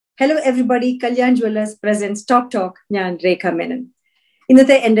Hello everybody, Kalyan Jewellers presents Talk Talk. ഞാൻ Rekha menon.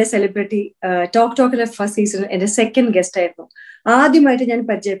 ഇന്നത്തെ എൻ്റെ സെലിബ്രിറ്റി ടോക്ക് ടോക്കിലെ ഫസ്റ്റ് സീസണിൽ എൻ്റെ സെക്കൻഡ് ഗസ്റ്റ് ആയിരുന്നു. ആദ്യമായിട്ട് ഞാൻ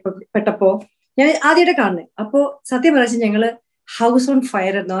പരിചയപ്പെട്ടപ്പോൾ ഞാൻ ആദ്യമായിട്ട് കാണുന്നത്. അപ്പോൾ സത്യം പറഞ്ഞാൽ ഞങ്ങള് ഹൗസ് ഓൺ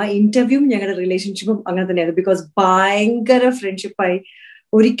ഫയർ ആയിരുന്നു. ആ ഇന്റർവ്യൂവും ഞങ്ങളുടെ റിലേഷൻഷിപ്പും അങ്ങനെ തന്നെയായിരുന്നു. ബിക്കോസ് ഭയങ്കര ഫ്രണ്ട്ഷിപ്പായി.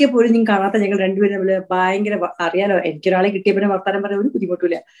 ഒരിക്കൽ പോലും നിങ്ങൾ കാണാത്ത ഞങ്ങൾ രണ്ടുപേരും തമ്മിൽ ഭയങ്കര അറിയാലോ, എനിക്കൊരാളെ കിട്ടിയ പിന്നെ വർത്താനം പറയാൻ ഒരു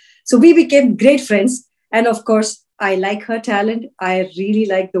ബുദ്ധിമുട്ടില്ല. So we became great friends and of course I like her talent. I really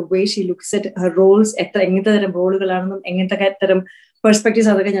like the way she looks at her roles. എങ്ങനത്തെ തരം റോളുകളാണെന്നും എങ്ങനത്തെ തരം പെർസ്പെക്ടീവ്സ്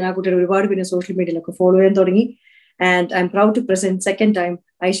അതൊക്കെ ഞാൻ ആ കുട്ടിയുടെ ഒരുപാട് പിന്നെ സോഷ്യൽ മീഡിയയിലൊക്കെ ഫോളോ ചെയ്യാൻ തുടങ്ങി. And I am proud to present second time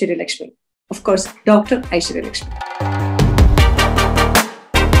Aishwarya Lekshmi. Of course, Dr. Aishwarya Lekshmi.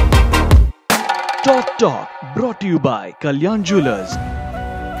 Talk Talk brought to you by Kalyan Jewellers.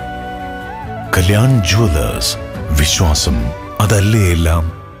 Kalyan Jewellers. വിശ്വാസം അതല്ലേ എല്ലാം.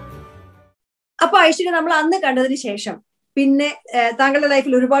 അപ്പൊ ഐശ്വര്യ, നമ്മൾ അന്ന് കണ്ടതിന് ശേഷം പിന്നെ താങ്കളുടെ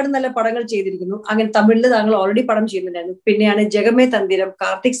ലൈഫിൽ ഒരുപാട് നല്ല പടങ്ങൾ ചെയ്തിരിക്കുന്നു. അങ്ങനെ തമിഴില് താങ്കൾ ഓൾറെഡി പടം ചെയ്യുന്നുണ്ടായിരുന്നു. പിന്നെയാണ് ജഗമേ തന്തിരം,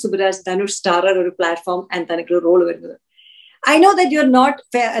 കാർത്തിക് സുബരാജ്, ധനുഷ് സ്റ്റാറർ ഒരു പ്ലാറ്റ്ഫോം ആൻഡ് തനിക്ക് ഒരു റോൾ വരുന്നത്. I know that you are not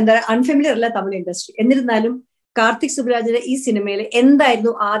എന്താ അൺഫെമിലിയർ അല്ല തമിഴ് ഇൻഡസ്ട്രി. എന്നിരുന്നാലും കാർത്തിക് സുബരാജിന്റെ ഈ സിനിമയിൽ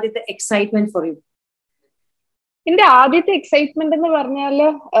എന്തായിരുന്നു ആദ്യത്തെ എക്സൈറ്റ്മെന്റ് ഫോർ യു? എന്റെ ആദ്യത്തെ എക്സൈറ്റ്മെന്റ് എന്ന് പറഞ്ഞാല്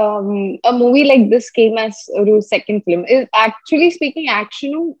movie like this came as ഒരു സെക്കൻഡ് ഫിലിം. ആക്ച്വലി സ്പീക്കിംഗ്,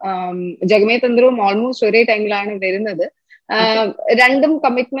 ആക്ഷനും ജഗമേ തന്ത്രവും ഓൾമോസ്റ്റ് ഒരേ ടൈമിലാണ് വരുന്നത്. രണ്ടും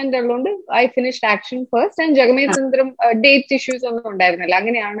കമ്മിറ്റ്മെന്റ് ഉള്ളതുകൊണ്ട് I finished action first and ജഗമേ തന്ത്രം ഡേറ്റ് ഇഷ്യൂസ് ഒന്നും ഉണ്ടായിരുന്നില്ല.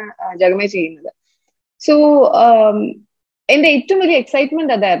 അങ്ങനെയാണ് ജഗമേ ചെയ്യുന്നത്. സോ എന്റെ ഏറ്റവും വലിയ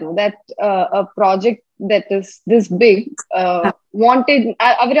എക്സൈറ്റ്മെന്റ് അതായിരുന്നു. That project that is this big wanted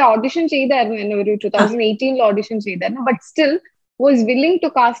avare audition cheyidayirunnu enna oru 2018 la audition cheyidayirunnu, but still was willing to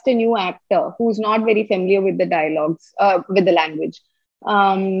cast a new actor who's not very familiar with the dialogues, with the language,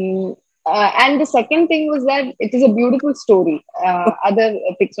 and the second thing was that it is a beautiful story. Other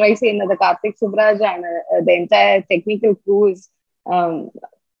picturize the Karthik Subraj and the entire technical crew is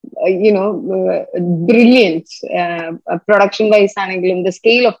brilliant. Production wise anengilum, the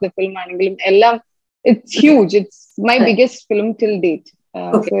scale of the film anengilum ellam, it's huge. It's my biggest film till date.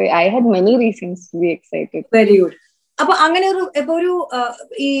 So I had many reasons to be excited. Very good. അപ്പൊ അങ്ങനെ ഒരു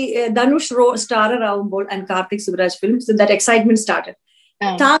ഈ Dhanush starrer ആവുമ്പോൾ and Karthik Subaraj films that excitement started.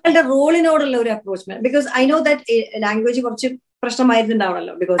 താങ്കളുടെ റോളിനോടുള്ള ഒരു approach, because I know that language കുറച്ച്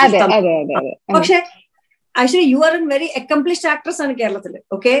പ്രശ്നമായിരുന്നുണ്ടാവണല്ലോ. Because പക്ഷെ actually you are N very accomplished actress ആണ് കേരളത്തില്.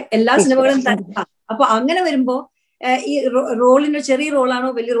 ഓക്കെ, എല്ലാ സിനിമകളും. അപ്പൊ അങ്ങനെ വരുമ്പോ ഈ റോളിന്റെ ചെറിയ റോളാണോ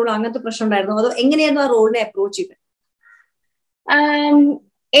വലിയ റോളോ അങ്ങനത്തെ പ്രശ്നം ഉണ്ടായിരുന്നോ, അതോ എങ്ങനെയായിരുന്നു ആ റോളിനെ അപ്രോച്ച് ചെയ്തത്?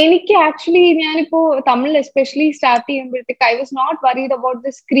 എനിക്ക് ആക്ച്വലി ഞാനിപ്പോ തമിഴിൽ എസ്പെഷ്യലി സ്റ്റാർട്ട് ചെയ്യുമ്പോഴത്തേക്ക് I was not worried about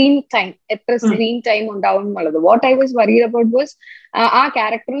the screen time, എത്ര സ്ക്രീൻ ടൈം ഉണ്ടാവും എന്നുള്ളത്. What I was worried about was ആ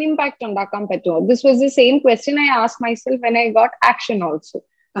ക്യാരക്ടറിന് ഇമ്പാക്ട് ഉണ്ടാക്കാൻ പറ്റുമോ. This was the same question I asked myself when I got action also.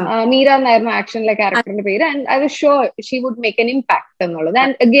 Meera എന്നായിരുന്നു ആക്ഷനിലെ ക്യാരക്ടറിന്റെ പേര്. And I was sure she would make an impact എന്നുള്ളത്.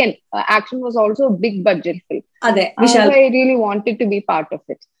 And again action was also big budget film. I really wanted to B part of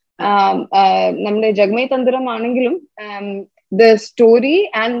it. നമ്മുടെ ജഗമേ തന്ത്രം ആണെങ്കിലും the story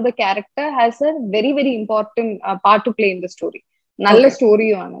and the character has a very very important part to play in the story. Nalla story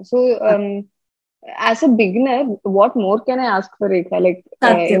aanu. So as a beginner, what more can I ask for Rekha? Like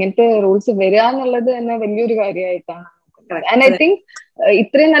ingante roles vara ennallathu enna veliyoru കാര്യമായിട്ടാണ്. And I think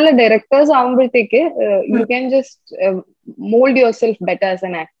ഇത്രയും നല്ല directors ആവുമ്പോഴത്തേക്ക് you can just mold yourself better as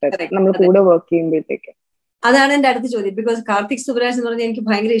an actor നമ്മൾ കൂടെ work ചെയ്യുമ്പോഴത്തേക്ക്. അതാണ് എന്റെ അടുത്ത ചോദ്യം. ബിക്കോസ് കാർത്തിക് സുബരാജ് എന്ന് പറഞ്ഞാൽ എനിക്ക്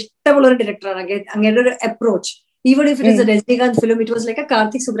ഭയങ്കര ഇഷ്ടമുള്ള ഒരു ഡയറക്ടറാണ്. അങ്ങനെ ഒരു approach, even if it is a Rajinikanth film, it was like a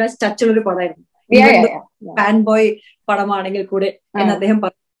Karthik Subraj touch ഉള്ളൊരു പടമായിരുന്നു. ഫാൻ ബോയ് പടമാണെങ്കിൽ കൂടെ എന്ന് അദ്ദേഹം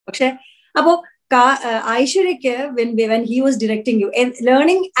പറഞ്ഞു. പക്ഷെ അപ്പോ ഐശ്വര്യക്ക് when he was directing you,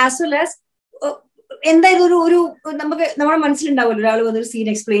 learning as well as എന്തായാലും ഒരു നമുക്ക് നമ്മുടെ മനസ്സിലുണ്ടാവുമല്ലോ ഒരാൾ വന്നൊരു സീൻ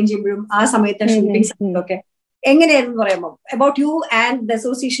എക്സ്പ്ലെയിൻ ചെയ്യുമ്പോഴും ആ സമയത്തെ ഷൂട്ടിംഗ് സമയത്തൊക്കെ എങ്ങനെയായിരുന്നു പറയാമോ about you and the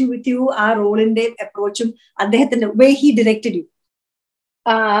association with you, ആ റോളിന്റെ അപ്രോച്ചും അദ്ദേഹത്തിന്റെ way he directed U?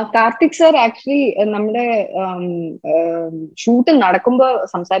 Karthik sir actually നമ്മുടെ ഷൂട്ട് നടക്കുമ്പോ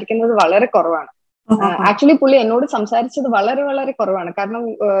സംസാരിക്കുന്നത് വളരെ കുറവാണ്. ആക്ച്വലി പുള്ളി എന്നോട് സംസാരിച്ചത് വളരെ വളരെ കുറവാണ്. കാരണം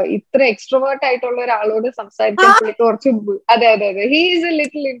ഇത്ര എക്സ്ട്രോവേർട്ട് ആയിട്ടുള്ള ഒരാളോട് സംസാരിക്കാൻ പുള്ളിക്ക് കുറച്ച് അതെ he is A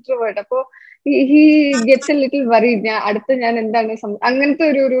little introvert. അപ്പോ he gets A little worried. ഞാൻ എന്താണ് അങ്ങനത്തെ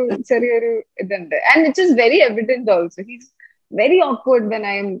ഒരു ചെറിയൊരു ഇതുണ്ട്. And it is very evident also. He is very awkward when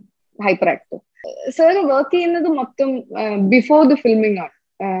I M hyper active. Sir work ചെയ്യുന്നത് മൊത്തം ബിഫോർ ദ ഫിൽമിംഗ് ആണ്.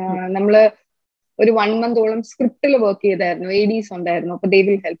 നമ്മള് ഒരു 1 month സ്ക്രിപ്റ്റിൽ വർക്ക് ചെയ്തായിരുന്നു. ADs ഉണ്ടായിരുന്നു. അപ്പൊ they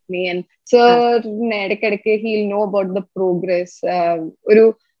will help me. And സാറിന് ഇടയ്ക്കിടയ്ക്ക് he will know about the progress. ഒരു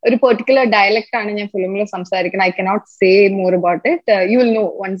ഒരു പെർട്ടിക്കുലർ ഡയലക്ട് ആണ് ഞാൻ ഫിലിമിൽ സംസാരിക്കുന്നത്. I cannot say more about it. You will know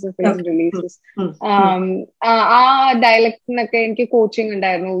once the film releases. ആ ഡയലക്ടിനൊക്കെ എനിക്ക് കോച്ചിങ്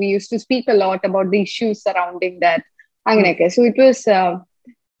ഉണ്ടായിരുന്നു. We use to speak a lot about the issues surrounding that, അങ്ങനെയൊക്കെ. സോ ഇറ്റ് വാസ്,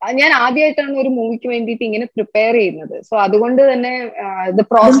 ഞാൻ ആദ്യമായിട്ടാണ് ഒരു മൂവിക്ക് വേണ്ടിയിട്ട് ഇങ്ങനെ പ്രിപ്പയർ ചെയ്യുന്നത്. സോ അതുകൊണ്ട് തന്നെ the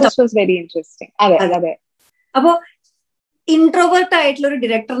process was very interesting. അതെ അതെ. അപ്പോ ഇൻട്രോവേർട്ട് ആയിട്ടുള്ള ഒരു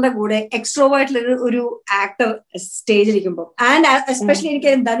ഡയറക്ടറിന്റെ കൂടെ എക്സ്ട്രോവേർട്ട് ഒരു ആക്ടർ സ്റ്റേജിലിരിക്കുമ്പോൾ, ആൻഡ് എസ്പെഷ്യലി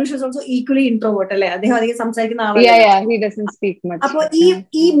എനിക്ക് Dhanush is also equally introvert അല്ലേ, അദ്ദേഹം അധികം സംസാരിക്കുന്ന ആളാണ്. അപ്പൊ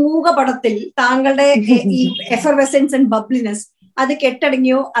ഈ മൂകപടത്തിൽ താങ്കളുടെ ഈ എഫർവെസൻസ് ആൻഡ് ബബ്ലിനെസ് അത്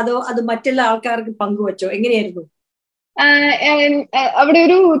കെട്ടടങ്ങിയോ അതോ അത് മറ്റുള്ള ആൾക്കാർക്ക് പങ്കുവച്ചോ, എങ്ങനെയായിരുന്നു? അവിടെ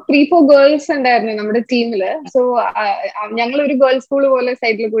ഒരു 3-4 ഗേൾസ് ഉണ്ടായിരുന്നു നമ്മുടെ ടീമില്. സോ ഞങ്ങൾ ഒരു ഗേൾസ് സ്കൂൾ പോലെ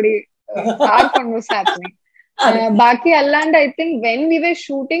സൈഡിൽ കൂടി ഹാപ്പനിങ്. ബാക്കി അല്ലാണ്ട് I think when we were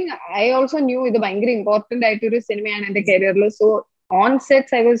shooting I also new ഇത് ഭയങ്കര ഇമ്പോർട്ടന്റ് ആയിട്ടൊരു സിനിമയാണ് എന്റെ കരിയറിൽ. So on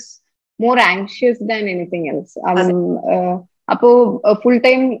sets I was more anxious than anything else. അപ്പോ ഫുൾ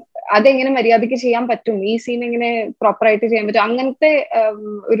ടൈം അതെങ്ങനെ മര്യാദയ്ക്ക് ചെയ്യാൻ പറ്റും, ഈ സീൻ എങ്ങനെ പ്രോപ്പർ ആയിട്ട് ചെയ്യാൻ പറ്റും, അങ്ങനത്തെ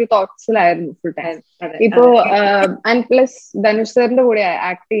ഒരു തോട്ട്സിലായിരുന്നു ഫുൾ ടൈം. ഇപ്പോ ആൻഡ് പ്ലസ് ധനുഷ് സാറിന്റെ കൂടെ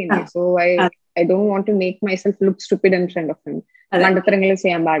ആക്ട് ചെയ്യുന്നത്. So I don't want to make myself look stupid in front of him. മണ്ടത്തരങ്ങൾ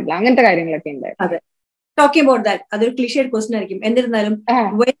ചെയ്യാൻ പാടില്ല, അങ്ങനത്തെ കാര്യങ്ങളൊക്കെ ഉണ്ട്. Talking about that, അതൊരു ക്ലിഷേഡ് ക്വസ്റ്റ്യൻ ആയിരിക്കും. എന്നിരുന്നാലും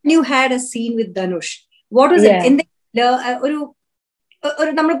when you had a scene with Dhanush, what was it?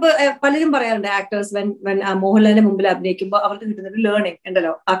 ഒരു നമ്മളിപ്പോ പലരും പറയാറുണ്ട് ആക്ടേഴ്സ് വെൻ മോഹൻലാലിന്റെ മുമ്പിൽ അഭിനയിക്കുമ്പോൾ അവർക്ക് കിട്ടുന്ന ഒരു ലേണിംഗ്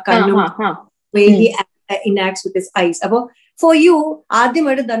ഉണ്ടല്ലോ, ആ കണ്ണും ഇനാക്ട്സ് വിത്ത് ഹിസ് ഐസ്. അപ്പൊ ഫോർ യു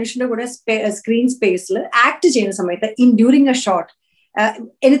ആദ്യമായിട്ട് ധനുഷിന്റെ കൂടെ സ്ക്രീൻ സ്പേസിൽ ആക്ട് ചെയ്യുന്ന സമയത്ത് during A shot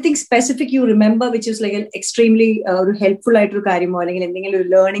anything specific you remember which is like extremely ഒരു ഹെൽപ്ഫുൾ ആയിട്ടൊരു കാര്യമോ അല്ലെങ്കിൽ എന്തെങ്കിലും ഒരു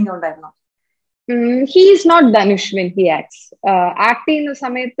ലേണിംഗ് ഉണ്ടായിരുന്നോ? He is not Dhanush when he acts. Acting in the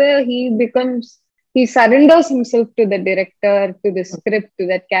samayathe he surrenders himself to the director, to the script, to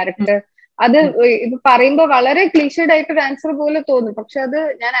that character. അത് ഇപ്പൊ പറയുമ്പോ വളരെ ക്ലീഷേഡ് ആയിട്ട് ഒരു ആൻസർ പോലെ തോന്നും, പക്ഷെ അത്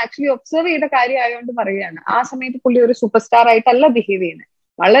ഞാൻ ആക്ച്വലി ഒബ്സർവ് ചെയ്ത കാര്യം ആയതുകൊണ്ട് പറയുകയാണ്. ആ സമയത്ത് പുള്ളി ഒരു സൂപ്പർ സ്റ്റാർ ആയിട്ടല്ല ബിഹേവ് ചെയ്യുന്നത്,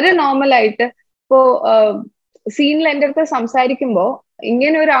 വളരെ നോർമൽ ആയിട്ട്. ഇപ്പോ സീനിൽ എന്റെ അടുത്ത് സംസാരിക്കുമ്പോ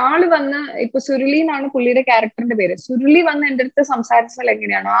ഇങ്ങനെ ഒരാള് വന്ന്, ഇപ്പൊ സുരുളി എന്നാണ് പുള്ളിയുടെ ക്യാരക്ടറിന്റെ പേര്, സുരുളി വന്ന് എന്റെ അടുത്ത് സംസാരിച്ചാൽ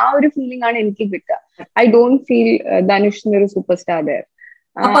എങ്ങനെയാണോ ആ ഒരു ഫീലിംഗ് ആണ് എനിക്ക് കിട്ടുക. ഐ ഡോണ്ട് ഫീൽ ധനുഷിന്റെ ഒരു സൂപ്പർ സ്റ്റാർ ദയർ.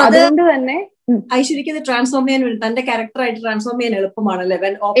 അതുകൊണ്ട് തന്നെ ഐശ്വര്യക്ക് ട്രാൻസ്ഫോം ചെയ്യാൻ, തന്റെ ക്യാരക്ടറായിട്ട് ട്രാൻസ്ഫോം ചെയ്യാൻ എളുപ്പമാണല്ലേ?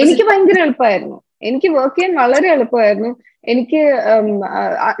 എനിക്ക് ഭയങ്കര എളുപ്പമായിരുന്നു, എനിക്ക് വർക്ക് ചെയ്യാൻ വളരെ എളുപ്പമായിരുന്നു. എനിക്ക്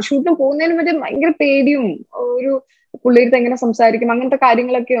ഷൂട്ടിന് പോകുന്നതിന് മുന്നേ ഭയങ്കര പേടിയും ഒരു പുള്ളിയുടെ എങ്ങനെ സംസാരിക്കും അങ്ങനത്തെ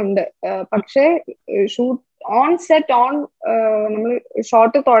കാര്യങ്ങളൊക്കെ ഉണ്ട്. പക്ഷെ ഷൂട്ട് ഓൺ സെറ്റ് നമ്മൾ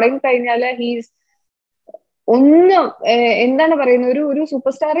ഷോട്ട് തുടങ്ങി കഴിഞ്ഞാല് ഹീസ് ഒന്നും എന്താണ് പറയുന്നത്, ഒരു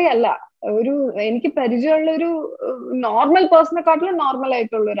സൂപ്പർ സ്റ്റാറേ അല്ല, ഒരു എനിക്ക് പരിചയമുള്ള ഒരു നോർമൽ പേഴ്സണെക്കാട്ടിലും നോർമൽ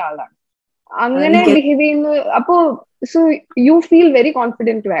ആയിട്ടുള്ള ഒരാളാണ്. അങ്ങനെ ബിഹേവ് ചെയ്യുന്നത്. അപ്പോ so you feel very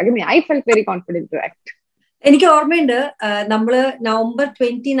confident to act. I felt very confident to act. എനിക്ക് ഓർമ്മയുണ്ട്, നമ്മള് November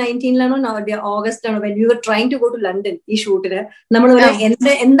 2019 August when you were trying to go to London ഈ ഷൂട്ടിന്, നമ്മൾ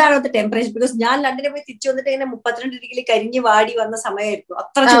എന്താണ് ടെമ്പറേച്ചർ, ബിക്കോസ് ഞാൻ ലണ്ടനിൽ പോയി തിരിച്ചു വന്നിട്ട് ഇങ്ങനെ 32 ഡിഗ്രി കരിഞ്ഞ് വാടി വന്ന സമയമായിരുന്നു,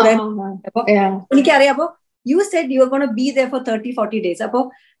 അത്ര ചൂടായിരുന്നു. അപ്പൊ എനിക്കറിയാം. അപ്പൊ you said you are gonna be there four 30-40 days. അപ്പൊ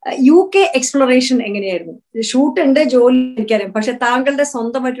UK എക്സ്പ്ലോറേഷൻ എങ്ങനെയായിരുന്നു? ഷൂട്ട് ഉണ്ട്, ജോലി എനിക്കറിയാം, പക്ഷെ താങ്കളുടെ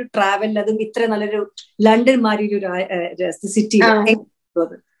സ്വന്തമായിട്ട് ട്രാവൽ, അതും ഇത്ര നല്ലൊരു ലണ്ടൻ മാതിരി ഒരു സിറ്റി.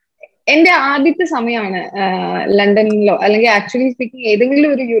 എന്റെ ആദ്യത്തെ സമയമാണ് ലണ്ടനിലോ അല്ലെങ്കിൽ ആക്ച്വലി സ്പീക്കിംഗ് ഏതെങ്കിലും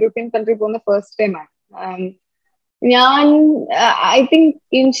ഒരു യൂറോപ്യൻ കൺട്രി പോകുന്ന ഫസ്റ്റ് ടൈമാണ്. ഞാൻ ഐ തിങ്ക്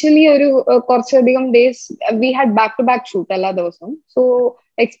ഇനിഷ്യലി ഒരു കുറച്ചധികം days we had back to back shoot എല്ലാ ദിവസവും. So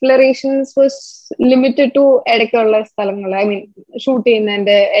explorations was limited to ഇടയ്ക്കുള്ള സ്ഥലങ്ങൾ. ഐ മീൻ ഷൂട്ട്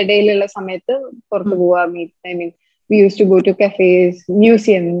ചെയ്യുന്നതിന്റെ ഇടയിലുള്ള സമയത്ത് പുറത്തു പോവാ. I mean we use to go to cafes,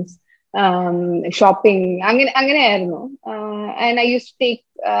 museums, shopping, അങ്ങനെയായിരുന്നു. And I use to take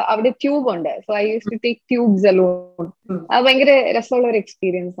അവിടെ ട്യൂബ് ഉണ്ട്, so I use to take tubes alone. അത് ഭയങ്കര രസമുള്ള ഒരു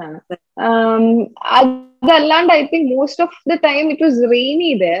എക്സ്പീരിയൻസ് ആണ്. അതല്ലാണ്ട് I think most of the time it was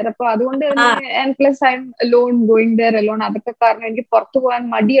rainy there. അപ്പൊ അതുകൊണ്ട് തന്നെ and plus I M alone, going there alone. അതൊക്കെ കാരണം എനിക്ക് പുറത്തു പോകാൻ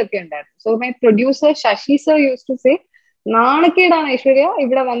മടിയൊക്കെ ഉണ്ടായിരുന്നു. So my producer Sasi sir use to say, നാണക്കേടാണ് ഐശ്വര്യ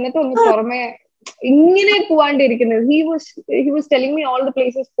ഇവിടെ വന്നിട്ട് ഒന്ന് പുറമെ ഇങ്ങനെ പോവാണ്ടിരിക്കുന്നത്. He was telling me all the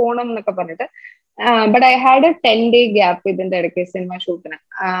places പോണം എന്നൊക്കെ പറഞ്ഞിട്ട്. But I had A 10-day gap ഇതിന്റെ ഇടയ്ക്ക് സിനിമ ഷൂട്ടിന്.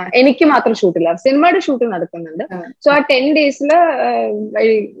 എനിക്ക് മാത്രം ഷൂട്ടില്ല, സിനിമയുടെ ഷൂട്ട് നടക്കുന്നുണ്ട്. സോ ആ 10 days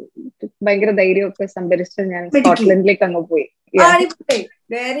ഭയങ്കര ധൈര്യമൊക്കെ സംഭരിച്ച് ഞാൻ സ്കോട്ട്ലൻഡിലേക്ക് അങ്ങ് പോയി.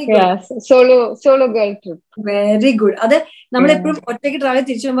 Solo girl trip. Very good. അത് നമ്മളെപ്പോഴും ഒറ്റയ്ക്ക് ട്രാവൽ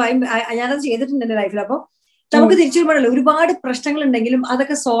തിരിച്ചു പോകുമ്പോൾ ഞാനത് ചെയ്തിട്ടുണ്ട് എന്റെ ലൈഫിൽ. അപ്പൊ നമുക്ക് തിരിച്ചു വരുമ്പോഴല്ലോ ഒരുപാട് പ്രശ്നങ്ങൾ ഉണ്ടെങ്കിലും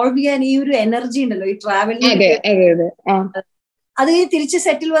അതൊക്കെ സോൾവ് ചെയ്യാൻ ഈ ഒരു എനർജി ഉണ്ടല്ലോ ഈ ട്രാവലിംഗ്, അത് തിരിച്ച്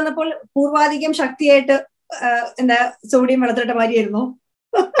സെറ്റിൽ വന്നപ്പോൾ പൂർവാധികം ശക്തിയായിട്ട് എന്താ സോഡിയം വെള്ളത്തിലിട്ട മാതിരിയായിരുന്നു.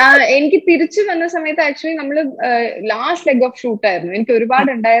 എനിക്ക് തിരിച്ചു വന്ന സമയത്ത് ആക്ച്വലി നമ്മള് ലാസ്റ്റ് ലെഗ് ഓഫ് ഷൂട്ട് ആയിരുന്നു. എനിക്ക് ഒരുപാട്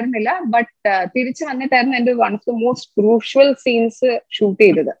ഉണ്ടായിരുന്നില്ല, ബട്ട് തിരിച്ചു വന്നിട്ടായിരുന്നു എന്റെ one of the most crucial scenes shoot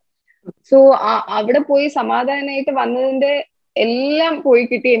ചെയ്തത്. സോ അവിടെ പോയി സമാധാനമായിട്ട് വന്നതിന്റെ എല്ലാം പോയി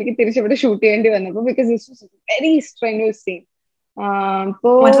കിട്ടി എനിക്ക് തിരിച്ചിവിടെ ഷൂട്ട് ചെയ്യേണ്ടി വന്നപ്പോ, because this was very strenuous scene.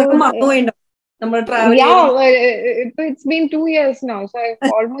 അപ്പോ it's been 2 years now, so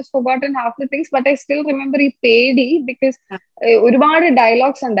I've almost forgotten half the things, but I still remember ഈ പേടി, because ഒരുപാട്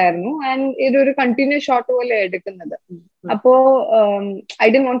ഡയലോഗ്സ് ഉണ്ടായിരുന്നു ആൻഡ് ഇതൊരു കണ്ടിന്യൂസ് ഷോട്ട് പോലെ എടുക്കുന്നത്. അപ്പോ I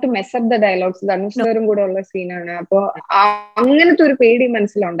didn't want to mess up the dialogues. Dhanush സാറും കൂടെ ഉള്ള സീനാണ്. അപ്പോ അങ്ങനത്തെ ഒരു പേടി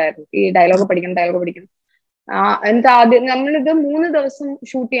മനസ്സിലുണ്ടായിരുന്നു, ഈ ഡയലോഗ് പഠിക്കണം. എന്നിട്ട് ആദ്യം നമ്മളിത് 3 ദിവസം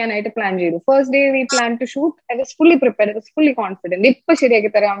ഷൂട്ട് ചെയ്യാനായിട്ട് പ്ലാൻ ചെയ്തു. First day we plan to shoot. I was fully prepared, I was fully confident. ഇപ്പൊ ശരിയാക്കി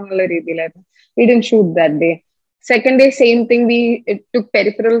തരാമെന്നുള്ള രീതിയിലായിരുന്നു. V didn't shoot that day. Second day same thing, we took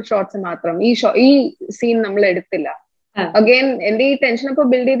peripheral shots മാത്രം. ഈ സീൻ നമ്മൾ എടുത്തില്ല. അഗൈൻ എന്റെ ഈ ടെൻഷൻ അപ്പൊ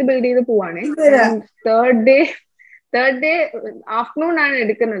ബിൽഡ് ചെയ്ത് പോവാണ്. തേർഡ് ഡേ ആഫ്റ്റർനൂൺ ആണ്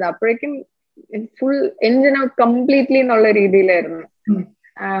എടുക്കുന്നത്. അപ്പോഴേക്കും ഫുൾ എൻജിൻ ഔട്ട് കംപ്ലീറ്റ്ലി എന്നുള്ള രീതിയിലായിരുന്നു.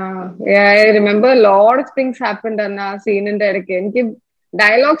 I remember a lot of things happened ആ സീനിന്റെ ഇടയ്ക്ക്. എനിക്ക്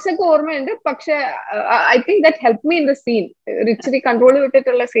ഡയലോഗ്സ് ഒക്കെ ഓർമ്മയുണ്ട്, പക്ഷെ I think that helped me in the scene. ഇച്ചിരി കൺട്രോൾ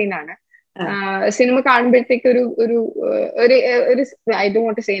വിട്ടിട്ടുള്ള സീനാണ്. സിനിമ കാണുമ്പോഴത്തേക്ക് ഒരു I don't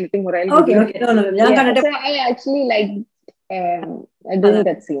want to say anything more. I actually like doing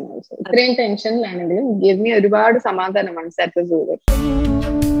that scene also. ഇത്രയും ടെൻഷനിലാണെങ്കിലും give me ഒരുപാട് സമാധാനമാണ് set was over.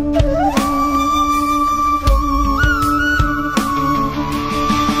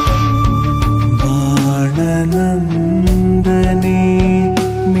 നന്ദനേ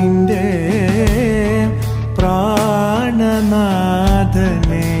നിന്റെ പ്രാണനാഥനെ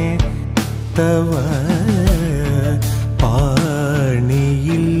തവ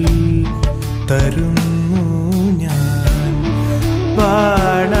പാണിയിൽ തരുന്നു ഞാൻ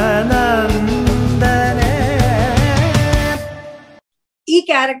പ്രാണനന്ദനേ. ഈ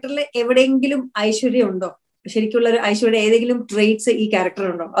ക്യാരക്ടറിൽ എവിടെയെങ്കിലും ഐശ്വര്യ ഉണ്ടോ? ശരിക്കുള്ള ഒരു ഐശ്വര്യ ഏതെങ്കിലും ട്രേറ്റ്സ് ഈ ക്യാരക്ടർ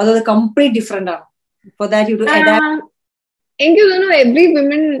ഉണ്ടോ? അതോ കംപ്ലീറ്റ് ഡിഫറെന്റ് ആണോ? For that you do adapt. You know, every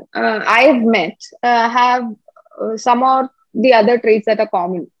woman I have met have some or the other traits that are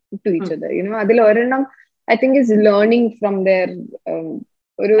common to each other. You know, adil oranam I think is learning from their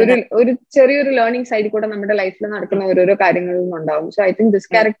ഒരു ചെറിയൊരു learning സൈഡിൽ കൂടെ നമ്മുടെ ലൈഫിൽ നടക്കുന്ന ഓരോരോ കാര്യങ്ങളും ഉണ്ടാവും. So I think this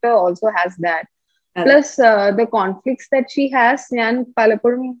character also has that. Plus the conflicts that she has, ഞാൻ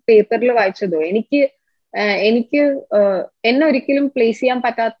പലപ്പോഴും പേപ്പറിൽ വായിച്ചതോ, എനിക്ക് എന്നെ ഒരിക്കലും പ്ലേസ് ചെയ്യാൻ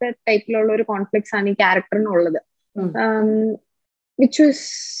പറ്റാത്ത ടൈപ്പിലുള്ള ഒരു കോൺഫ്ലിക്ട്സ് ആണ് ഈ ക്യാരക്ടറിനുള്ളത്. which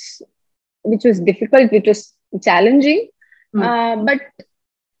was difficult, which was challenging, but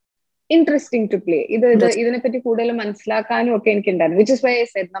interesting to play. ഇതിനെപ്പറ്റി കൂടുതൽ മനസ്സിലാക്കാനും ഒക്കെ എനിക്കുണ്ടായിരുന്നു. which is why I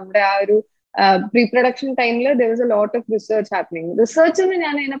said നമ്മുടെ ആ ഒരു pre-production ടൈമിൽ there was a lot of research happening. Research എന്ന്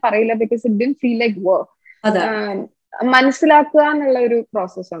ഞാൻ അതിനെ പറയില്ല, because it didn't feel like work. മനസ്സിലാക്കുക എന്നുള്ള ഒരു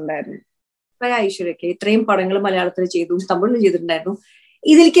പ്രോസസ് ഉണ്ടായിരുന്നു. ഐശ്വര്യക്ക് ഇത്രയും പടങ്ങൾ മലയാളത്തിൽ ചെയ്തു, തമിഴിൽ ചെയ്തിട്ടുണ്ടായിരുന്നു.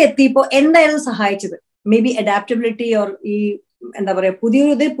 ഇതിലേക്ക് എത്തിയപ്പോ എന്തായിരുന്നു സഹായിച്ചത്? മേ ബി അഡാപ്റ്റബിലിറ്റി ഓർ ഈ എന്താ പറയാ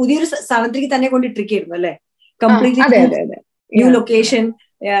പുതിയൊരു സ്ഥാനത്തേക്ക് തന്നെ കൊണ്ടിട്ടിരിക്കുന്നു അല്ലെ? Completely new location,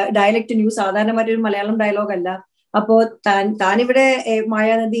 dialect new, സാധാരണമായിട്ട് ഒരു മലയാളം ഡയലോഗ് അല്ല. അപ്പോ താനിവിടെ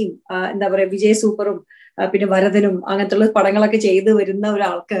മായാനദിയും എന്താ പറയാ വിജയ് സൂപ്പറും പിന്നെ വരദനും അങ്ങനത്തെ പടങ്ങളൊക്കെ ചെയ്ത് വരുന്ന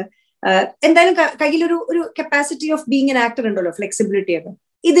ഒരാൾക്ക് എന്തായാലും കയ്യിലൊരു capacity of being an actor ഉണ്ടല്ലോ, ഫ്ലെക്സിബിലിറ്റി ഒക്കെ.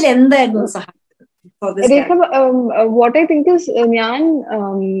 ഇതിൽ എന്തായിരുന്നു സഹായിച്ചത്? വാട്ട് ഐ തിങ്ക് ഇസ്, ഞാൻ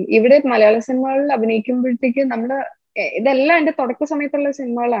ഇവിടെ മലയാള സിനിമകളിൽ അഭിനയിക്കുമ്പോഴത്തേക്ക് നമ്മുടെ ഇതെല്ലാം എന്റെ തുടക്ക സമയത്തുള്ള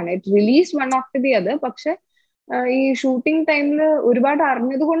സിനിമകളാണ്. It release one after the other. പക്ഷെ ഈ ഷൂട്ടിംഗ് ടൈമിൽ ഒരുപാട്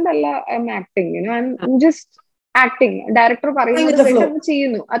അറിഞ്ഞത് കൊണ്ടല്ല I M acting. I am just acting. Director പറയുന്നത്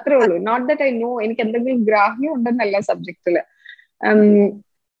ചെയ്യുന്നു, അത്രേ ഉള്ളൂ. നോട്ട് ദാറ്റ് ഐ നോ എനിക്ക് എന്തെങ്കിലും ഗ്രാഹ്യം ഉണ്ടെന്നല്ല സബ്ജക്റ്റില്.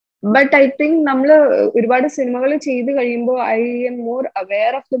 ബട്ട് ഐ തിങ്ക് നമ്മള് ഒരുപാട് സിനിമകൾ ചെയ്ത് കഴിയുമ്പോൾ I am more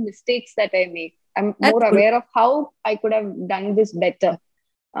aware of the mistakes that I make. I am more aware of how I could have done this better.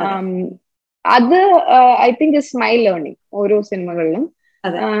 അത് I think is my learning ഓരോ സിനിമകളിലും.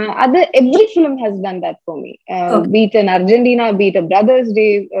 അത് every film has done that for me. Beat in Argentina, beat A brothers day,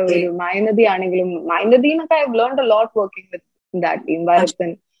 മായനദി ആണെങ്കിലും, മായനദിന്നൊക്കെ I have learned a lot working with that team.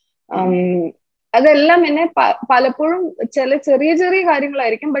 Varathan, അതെല്ലാം എന്നെ പലപ്പോഴും ചെറിയ ചെറിയ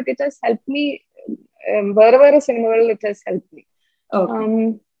കാര്യങ്ങളായിരിക്കും, but it has help me. വേറെ വേറെ സിനിമകളിൽ it has help me.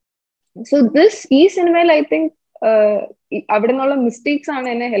 So ഈ സിനിമയിൽ ഐ തിങ്ക് അവിടെ നിന്നുള്ള മിസ്റ്റേക്സ് ആണ്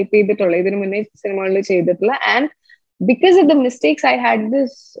എന്നെ ഹെൽപ്പ് ചെയ്തിട്ടുള്ളത്, ഇതിനു മുന്നേ സിനിമകളിൽ ചെയ്തിട്ടുള്ള. And because of the mistakes I had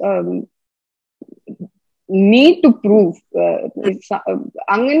this need to prove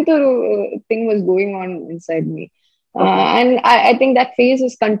അങ്ങനത്തെ ഒരു thing was going on inside me. And I think that phase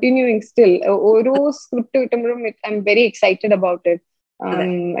is continuing still. ഓരോ script കിട്ടുമ്പോഴും I'm very excited about it.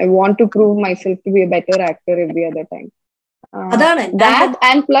 I want to prove myself to be a better actor every other time. That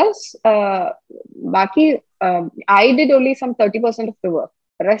and plus, Baki, I did only some 30% of the work.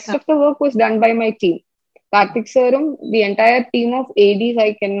 The rest of the work was done by my team. Karthik Sarum, the entire team of ADs,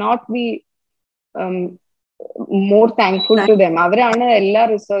 I cannot be more thankful to them. അവരാണ് എല്ലാ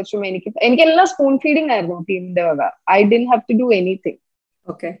റിസർച്ചും എനിക്ക് എല്ലാ spoon feeding ആയിരുന്നു ടീമിന്റെ വക. I didn't have to do anything.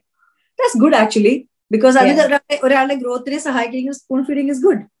 Okay, that's good actually, because ഒരാളുടെ ഗ്രോത്തിനെ സഹായിക്കുന്ന spoon feeding is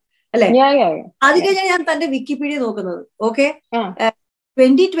good അല്ലെ? അത് കഴിഞ്ഞാൽ ഞാൻ തന്റെ വിക്കിപീഡിയ നോക്കുന്നത്. ഓക്കെ,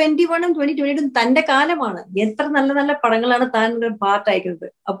 2021 2022 തന്റെ കാലമാണ്. എത്ര നല്ല നല്ല പടങ്ങളാണ് താൻ പാർട്ട് അയക്കുന്നത്.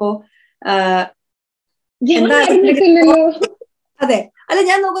 അപ്പോ അതെ, അല്ല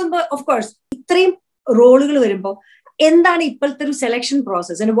ഞാൻ നോക്കുമ്പോ ഓഫ് കോഴ്സ് ഇത്രയും റോളുകൾ വരുമ്പോ എന്താണ് ഇപ്പോഴത്തെ ഒരു selection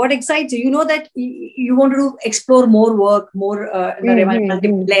process and what excites you know that you want to explore more work, more എന്താ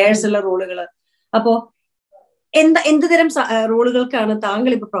പറയുക ലേയേഴ്സ് ഉള്ള റോളുകൾ. അപ്പോ എന്ത് തരം റോളുകൾക്കാണ്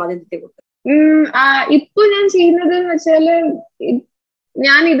താങ്കൾ ഇപ്പൊ പ്രാധാന്യത്തെ കൊടുത്തത്? ഇപ്പൊ ഞാൻ ചെയ്യുന്നത് എന്ന് വെച്ചാല്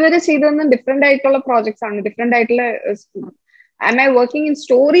ഞാൻ ഇതുവരെ ചെയ്തതെന്ന് ഡിഫറെന്റ് ആയിട്ടുള്ള പ്രോജക്ട്സ് ആണ്. ഡിഫറെന്റ് ആയിട്ടുള്ള am I working in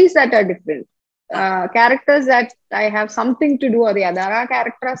stories that are different, characters that I have something to do or the other. ആ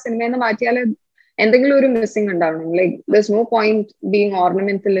ക്യാരക്ടർ ആ സിനിമയിൽ നിന്ന് മാറ്റിയാൽ എന്തെങ്കിലും ഒരു മിസ്സിംഗ് ഉണ്ടാവണം. Like there's no point being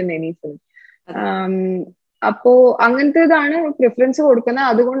ornamental in anything. അപ്പോ അങ്ങനത്തേതാണ് പ്രിഫറൻസ് കൊടുക്കുന്നത്.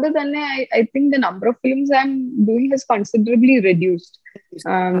 അതുകൊണ്ട് തന്നെ I think the number of films I am doing has considerably reduced.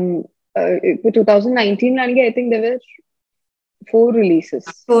 ഇപ്പൊ 2019 I think there were 4 releases.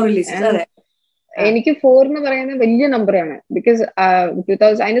 എനിക്ക് 4 എന്ന് പറയുന്നത് വലിയ നമ്പറാണ്. ബിക്കോസ്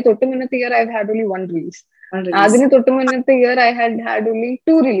അതിന് തൊട്ട് മുന്നത്തെ year I had only 1 release. അതിന് തൊട്ട് മുന്നത്തെ year I had only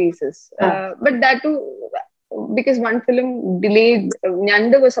 2 releases. But that too because one film delayed.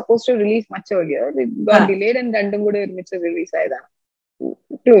 Nyanda was supposed to release much earlier. It got delayed and രണ്ടും കൂടെ ഒരുമിച്ച് റിലീസ് ആയതാണ്,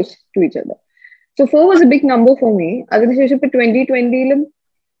 close to each other. So 4 was a big number for me. അതിനുശേഷം ഇപ്പൊ 2020-ലും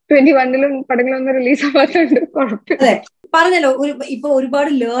 2021-ലും പടങ്ങളൊന്നും release ആവാത്തുണ്ട്. കുഴപ്പമില്ല. പറഞ്ഞല്ലോ, ഇപ്പൊ ഒരുപാട്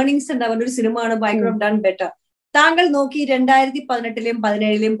ലേണിംഗ്സ് ഉണ്ടാവുന്ന ഒരു സിനിമയാണ് by could have done better. താങ്കൾ നോക്കി 2018-ലും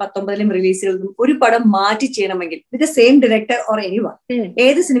 2017-ലും 2019-ലും റിലീസുകളിലും ഒരു പടം മാറ്റി ചെയ്യണമെങ്കിൽ with same director or anyone,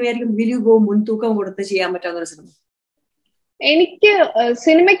 ഏത് സിനിമയായിരിക്കും വിൽ യു ഗോ മുൻതൂക്കം കൊടുത്ത് ചെയ്യാൻ പറ്റാവുന്ന ഒരു സിനിമ? എനിക്ക്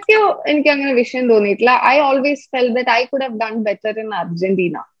സിനിമയ്ക്കോ എനിക്ക് അങ്ങനെ വിഷയം തോന്നിയിട്ടില്ല. I always felt that I could have done better in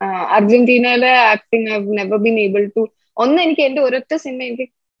Argentina. അർജന്റീനയിലെ acting I have never been able to. എനിക്ക് എന്റെ ഒരൊറ്റ സിനിമ എനിക്ക്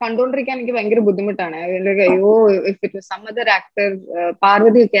കണ്ടുകൊണ്ടിരിക്കാൻ എനിക്ക് ഭയങ്കര ബുദ്ധിമുട്ടാണ്. അയ്യോ, if it was some other actor,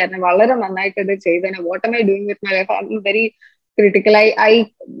 Parvathi ഒക്കെ ആയിരുന്നു വളരെ നന്നായിട്ട് ഇത് ചെയ്തേനെ. What am I doing with my life? I am very critical. I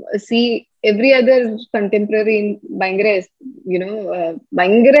see every other contemporary ഭയങ്കര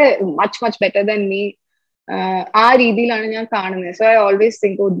ഭയങ്കര മച്ച് ബെറ്റർ ദാൻ മീ. ആ രീതിയിലാണ് ഞാൻ കാണുന്നത്. So I always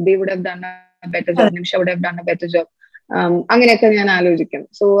think they would have done A better job, Nimisha would have done A better job. അങ്ങനെയൊക്കെ ഞാൻ ആലോചിക്കും.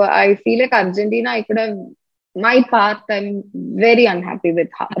 So I feel like Argentina I could have my part. I'm very unhappy with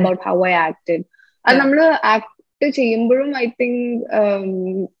about how I acted. And namlu act cheyyumborum I think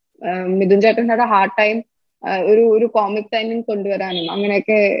Midun Chetan had a hard time oru comic timing konduvaranum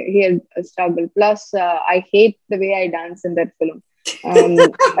anganeke he had struggled. Plus I hate the way I dance in that film.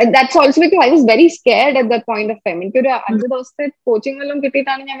 And that's also because I was very scared at that point of time. Enku oru 5 ദിവസത്തെ coaching എല്ലാം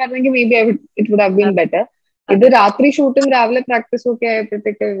കിട്ടിയിട്ടാണ് ഞാൻ വരുന്നെങ്കിൽ maybe it would have been better. ഇത് രാത്രി ഷൂട്ടും രാവിലെ പ്രാക്ടീസും ഒക്കെ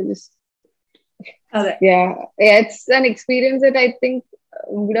ആയപ്പോഴത്തേക്ക് yeah, it's an experience that I think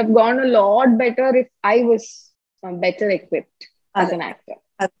would have gone a lot better if I was better equipped as an actor.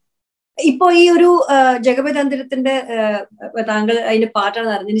 ഇപ്പൊ ഈ ഒരു ജഗമേ തന്ത്രത്തിന്റെ താങ്കൾ അതിന്റെ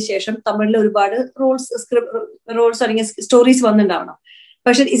പാർട്ടാണെന്ന് അറിഞ്ഞതിന് ശേഷം തമിഴിൽ ഒരുപാട് റോൾസ് അല്ലെങ്കിൽ സ്റ്റോറീസ് വന്നിട്ടുണ്ടാവണം.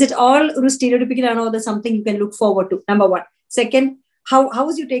 പക്ഷെ ഇസ് ഇറ്റ് ഓൾ ഒരു സ്റ്റീരിയോടിപ്പിക്കൽ ആണോ? അത് something you can look forward to? Number 1. Second, how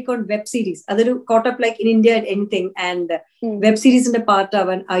is you take on web series? അതൊരു caught up like in India and anything, and web series ന്റെ പാർട്ട്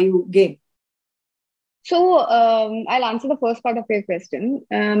ആവാൻ are you game? So I'll answer the first part of your question.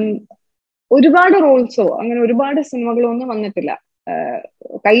 ഒരുപാട് റോൾസോ അങ്ങനെ ഒരുപാട് സിനിമകളോ ഒന്നും വന്നിട്ടില്ല.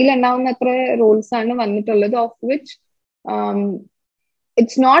 കയ്യിലുണ്ടാവുന്ന അത്ര Rolls ആണ് വന്നിട്ടുള്ളത്. Of which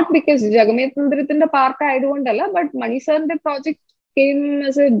it's not because ജഗമേ തന്ത്രത്തിന്റെ part ആയതുകൊണ്ടല്ല, but മണി സാറിന്റെ project came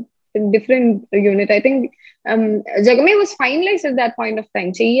as A different unit. I think Jagame was finalized at that point of time.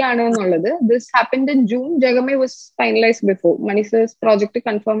 Cheyyana ennallathu. This happened in June. Jagame was finalized before. Mani sir's project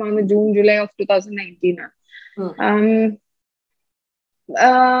confirmed on June, July of 2019.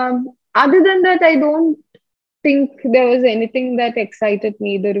 Other than that, I don't think there was anything that excited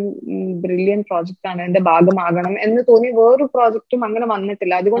me. ഇതൊരു brilliant project ആണ്, എന്റെ ഭാഗമാകണം എന്ന് തോന്നി വേറൊരു പ്രോജക്റ്റും അങ്ങനെ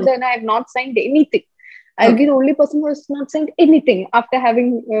വന്നിട്ടില്ല. അതുകൊണ്ട് തന്നെ I have not signed anything. I'll be the only person who has not signed anything after having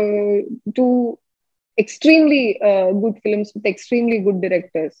 2 extremely good films with extremely good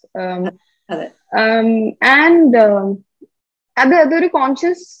directors. And അതൊരു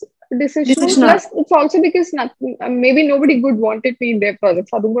conscious decision. Plus, it's also because maybe nobody good wanted me in their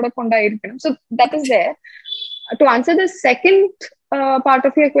projects. So that is there. To answer the second part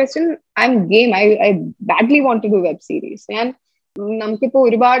of your question, I'm game. I badly want to do web series. And നമുക്കിപ്പോ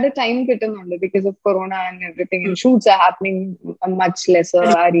ഒരുപാട് time കിട്ടുന്നുണ്ട് because of corona and everything, and shoots are happening much lesser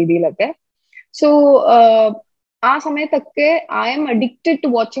ആ രീതിയിലൊക്കെ. So ആ സമയത്തൊക്കെ I am addicted to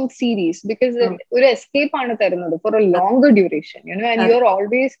watching series because ഒരു escape ആണ് തരുന്നത് for a longer duration, you know, and you're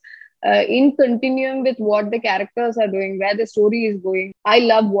always in continuum with what the characters are doing, where the story is going. I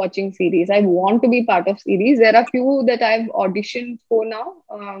love watching series. I want to be part of series. There are few that I've auditioned for now,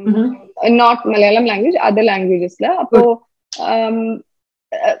 not Malayalam language, other languages la. So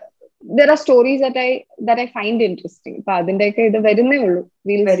there are stories that I find interesting. അപ്പൊ അതിന്റെയൊക്കെ ഇത് വരുന്നേ ഉള്ളൂ.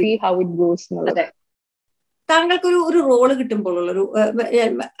 We'll see how it goes. താങ്കൾക്ക് ഒരു role കിട്ടുമ്പോൾ ഉള്ളൊരു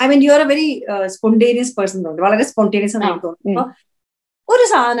I mean you are A very spontaneous person തോന്നുന്നു, വളരെ സ്പോണ്ടേനിയസ് ആണ് എനിക്ക് തോന്നുന്നു. ഒരു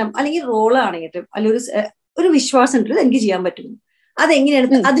സാധനം അല്ലെങ്കിൽ റോള് ആണെങ്കിലും അല്ലെങ്കിൽ ഒരു വിശ്വാസം ഉണ്ട് എനിക്ക് ചെയ്യാൻ പറ്റും.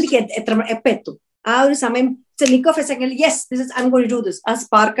 അതെങ്ങനെയാണ് അതിലേക്ക് എപ്പോ എത്തും? ആ ഒരു സമയം ലിക്ക് of A second, yes this is I am going to do this, ആ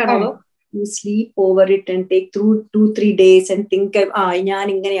സ്പാർക്ക് ആണോ? You sleep over it and take through 2-3 days and think ഞാൻ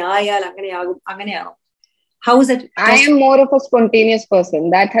ഇങ്ങനെ ആയാൽ അങ്ങനെയാകും, അങ്ങനെയാണോ? How is it? I am more of a spontaneous person.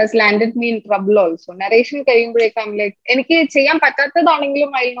 That has landed me in trouble also. Narration കഴിയുമ്പോഴേക്കും I'm like, എനിക്ക് ചെയ്യാൻ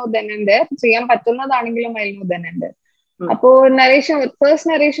പറ്റാത്തതാണെങ്കിലും I'll know then and there, ചെയ്യാൻ പറ്റുന്നതാണെങ്കിലും I'll know then and there. അപ്പോ first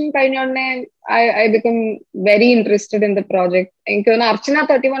narration കഴിഞ്ഞോടനെ I become very interested in the project. എനിക്ക് തോന്നുന്നു Archana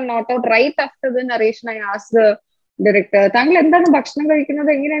 31 not out right after the narration I asked the director, താങ്കൾ എന്താണ് ഭക്ഷണം കഴിക്കുന്നത്,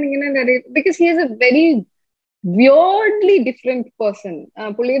 എങ്ങനെയാണ് ഇങ്ങനെ, because he is a very weirdly different person.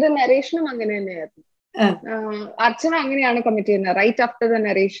 പുള്ളിയുടെ നരേഷനും അങ്ങനെ തന്നെയായിരുന്നു. Archana അങ്ങനെയാണ് കമ്മിറ്റ് ചെയ്യുന്നത് right after the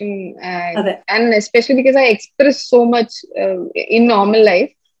narration, and especially because I express so much in normal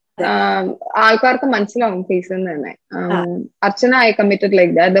life. ആൾക്കാർക്ക് മനസ്സിലാവും ഫേസിൽ നിന്ന് തന്നെ. Archana I committed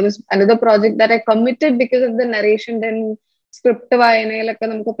like that. There was another project that I committed because of the narration. Then script വായനയിലൊക്കെ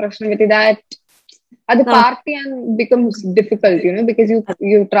നമുക്ക് പ്രശ്നം പറ്റി. അത് part ചെയ്യാൻ becomes difficult, you know, because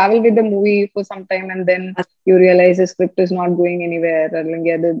you travel with the movie for some time and then you realize the script is not going anywhere,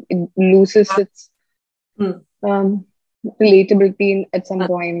 അല്ലെങ്കിൽ it loses its relatability at some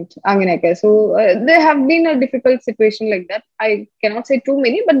point. So there have been a difficult situation like that. I cannot say too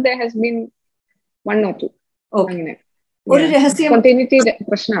many, but there has been one or two. Okay. ഒരു രഹസ്യം, continuity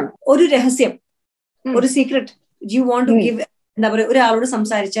പ്രശ്നമാണ്. ഒരു രഹസ്യം, ഒരു secret you want to give, എന്താ പറയുക, ഒരാളോട്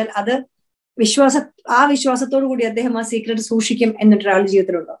സംസാരിച്ചാൽ അത് ആ വിശ്വാസത്തോടു കൂടി അദ്ദേഹം ആ സീക്രട്ട് സൂക്ഷിക്കും എന്നിട്ട് ഒരാളുടെ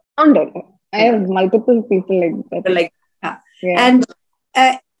ജീവിതത്തിലുണ്ടോ? ഉണ്ട്. I have multiple people like that. And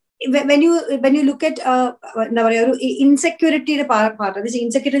when you look at എന്താ പറയാ ഒരു ഇൻസെക്യൂരിറ്റിയുടെ പാർട്ട്,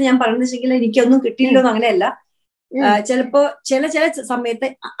 ഇൻസെക്യൂരിറ്റി ഞാൻ പറഞ്ഞെങ്കിൽ എനിക്കൊന്നും കിട്ടിയില്ലോ അങ്ങനെയല്ല. ചിലപ്പോ ചില സമയത്ത്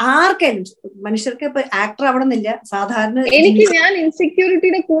ആർക്കായാലും മനുഷ്യർക്ക് ഇപ്പൊ ആക്ടർ ആവണമെന്നില്ല, സാധാരണ ഞാൻ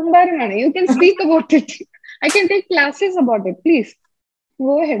ഇൻസെക്യൂരിറ്റിയുടെ കൂമ്പാരനാണ്. You can speak about it. I can take classes about it. Please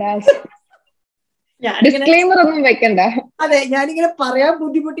go ahead, ask. Disclaimer ഒന്നും വെക്കണ്ട. അതെ, ഞാനിങ്ങനെ പറയാൻ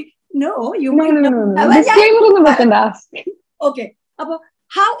ബുദ്ധിമുട്ടി. No, disclaimer ഒന്നും വെക്കണ്ട. Okay, അപ്പൊ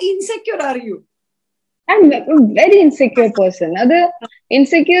how insecure are you? I'm a very insecure person. Other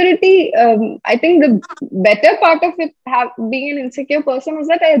insecurity, I think the better part of it being an insecure person is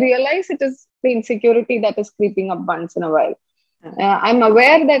that I realize it is the insecurity that is creeping up once in a while. I'm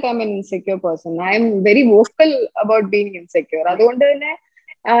aware that I'm an insecure person. I'm very vocal about being insecure. അതുകൊണ്ട് തന്നെ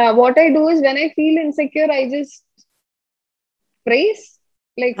what I do is when I feel insecure, I just praise.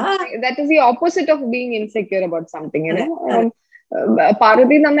 Like that is the opposite of being insecure about something, you know.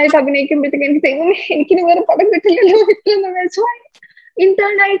 Parvathi നന്നായിട്ട് അഭിനയിക്കുമ്പോഴത്തേക്ക് എനിക്കിനി വേറെ പടം കിട്ടില്ലല്ലോ. So in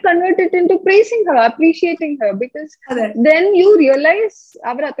turn I convert it into praising her, appreciating her, because then you realize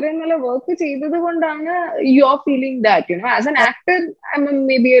അവർ അത്രയും നല്ല work ചെയ്തത് കൊണ്ടാണ് you are feeling that, you know. As an actor I'm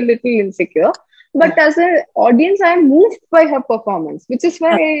maybe a little insecure, but as an audience I am moved by her performance, which is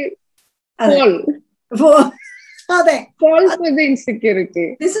why I fall for the insecurity.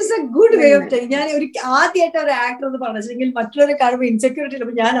 This is a good way of telling. ഞാൻ ആദ്യമായിട്ട് ഒരു actor എന്ന് പറഞ്ഞെങ്കിൽ മറ്റുള്ളവരെ കാണുമ്പോൾ insecurity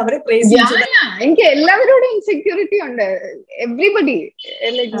ഉള്ളപ്പോൾ ഞാൻ അവരെ പ്രൈസ് ചെയ്തു. എനിക്ക് എല്ലാവരോടും ഇൻസെക്യൂരിറ്റി ഉണ്ട്. എവ്രിബഡി,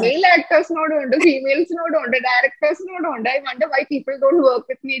 ലൈക് മെയിൽ ആക്ടേഴ്സിനോടും ഉണ്ട്, ഫീമെയിൽസിനോടും ഉണ്ട്, ഡയറക്ടേഴ്സിനോടും ഉണ്ട്. I wonder why people don't work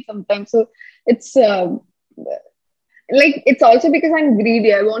with me sometimes. So it's like it's also because I'm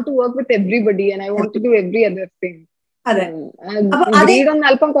greedy. I want to work with everybody and I want to do every other thing. അതെ, greed ഒന്നും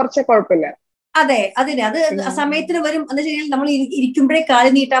അല്പം കുറച്ചേ കുഴപ്പമില്ല. അതെ, അതിന് അത് സമയത്തിന് വരും. എന്ന് വെച്ചാൽ നമ്മൾ ഇരിക്കുമ്പോഴേ കാലി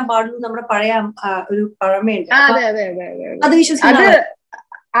നീട്ടാൻ പാടുള്ളൂ. നമ്മുടെ പഴയ ഒരു പഴമയുണ്ട്, അത് വിശ്വസിക്കുന്നത്.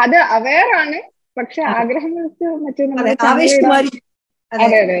 അത് അവെയറാണ്, പക്ഷെ ആഗ്രഹങ്ങൾക്ക്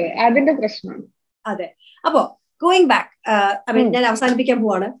അതിന്റെ പ്രശ്നമാണ്. അതെ. അപ്പോ ഗോയിങ് ബാക്ക്, ഞാൻ അവസാനിപ്പിക്കാൻ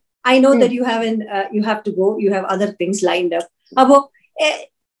പോവാണ്. I know that you have to go, you have other things lined up. അപ്പോ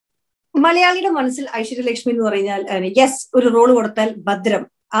മലയാളിയുടെ മനസ്സിൽ ഐശ്വര്യ ലക്ഷ്മി എന്ന് പറഞ്ഞാൽ യെസ് ഒരു റോള് കൊടുത്താൽ ഭദ്രം,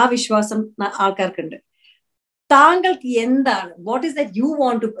 ആ വിശ്വാസം ആൾക്കാർക്കുണ്ട്. താങ്കൾക്ക് എന്താണ്, what is that you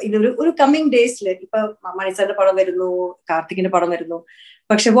want to, ഒരു കമ്മിങ് ഡേയ്സിൽ ഇപ്പൊ മണിസാറിന്റെ പടം വരുന്നു, കാർത്തികിന്റെ പടം വരുന്നു,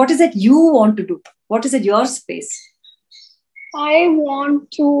 പക്ഷെ what is that you want to do, what is your space? I want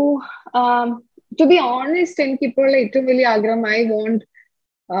to be honest, എനിക്കിപ്പോൾ ഏറ്റവും വലിയ ആഗ്രഹം, I want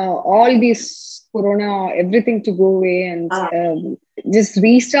all these corona, everything to go away and just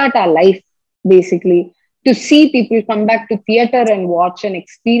restart our life, basically, to see people come back to theater and watch and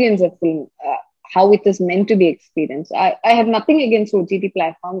experience a film, how it is meant to be experienced. I have nothing against OTT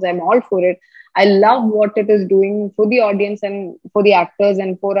platforms. I'm all for it. I love what it is doing for the audience and for the actors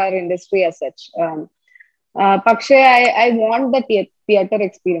and for our industry as such. Pakshe, I want the theater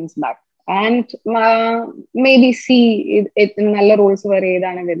experience back. And maybe see it in nalla roles where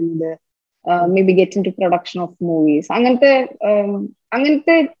edana varunde, maybe get into production of movies. Angante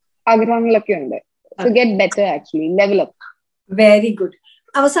ആഗ്രഹങ്ങളൊക്കെ ഉണ്ട്. So get better, actually level up. Very good.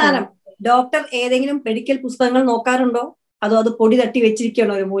 അവസാനം doctor ഏതെങ്കിലും medical പുസ്തകങ്ങൾ നോക്കാറുണ്ടോ, അതോ അത് പൊടി തട്ടി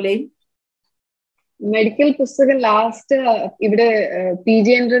വെച്ചിരിക്കണോ ഒരു മൂലയിൽ? മെഡിക്കൽ പുസ്തകം ലാസ്റ്റ് ഇവിടെ PG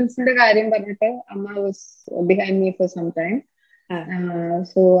എൻട്രൻസിന്റെ കാര്യം പറഞ്ഞിട്ട് അമ്മ was behind me for some time.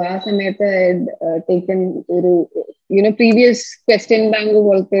 So ആ സമയത്ത് ടേക്കൻ ഒരു പ്രീവിയസ് ക്വസ്റ്റ്യൻ ബാങ്ക്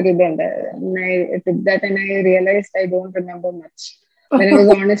പോലത്തെ ഒരു ഇതുണ്ട്. That and I realised I don't remember much. When I was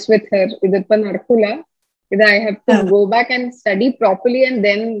honest with her, ഇതിപ്പോ നടക്കൂല, ഇത് I have to go back and study properly and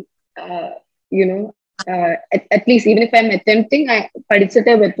then at least even if I'm attempting,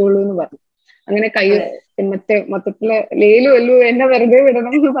 പഠിച്ചിട്ടേ പറ്റുള്ളൂ എന്ന് പറഞ്ഞു. അങ്ങനെ കൈ മൊത്തത്തില് ലേലു എല്ലു എന്നെ വെറുതെ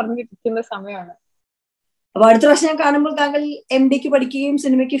വിടണം എന്ന് പറഞ്ഞിരിക്കുന്ന സമയമാണ്. അപ്പൊ അടുത്ത പ്രാവശ്യം ഞാൻ കാണുമ്പോൾ താങ്കൾ MD പഠിക്കുകയും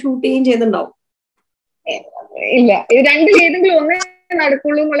സിനിമയ്ക്ക് ഷൂട്ട് ചെയ്യുകയും ചെയ്യുന്നുണ്ടാവും? ഇല്ല, ഇത് രണ്ടിൽ ഏതെങ്കിലും ഒന്നേ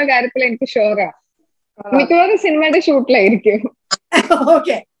നടക്കുള്ളൂ എന്നുള്ള കാര്യത്തിൽ എനിക്ക് ഷുവറാ. മിക്കവാറും സിനിമയുടെ ഷൂട്ടിലായിരിക്കും.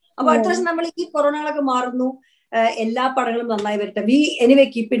 ഓക്കെ, അപ്പൊ അടുത്ത പ്രാവശ്യം നമ്മൾ ഈ കൊറോണകളൊക്കെ മാറുന്നു, എല്ലാ പടങ്ങളും നന്നായി വരട്ടെ. V anyway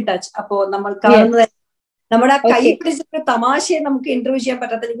keep in touch. അപ്പോ നമ്മൾ കാണുന്നത് നമ്മുടെ കൈ പിടിച്ചിട്ട് തമാശയെ നമുക്ക് ഇന്റർവ്യൂ ചെയ്യാൻ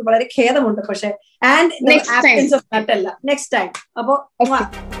പറ്റാത്ത എനിക്ക് വളരെ ഖേദമുണ്ട്. പക്ഷെ ആബ്സെൻസ് ഓഫ് ദാറ്റ് അല്ല, നെക്സ്റ്റ് ടൈം. അപ്പോ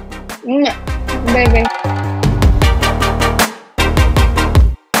bye bye.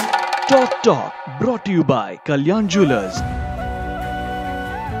 Talk Talk brought to you by Kalyan Jewellers.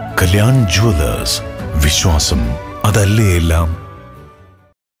 Kalyan jewellers, വിശ്വാസം അതല്ലേ എല്ലാം.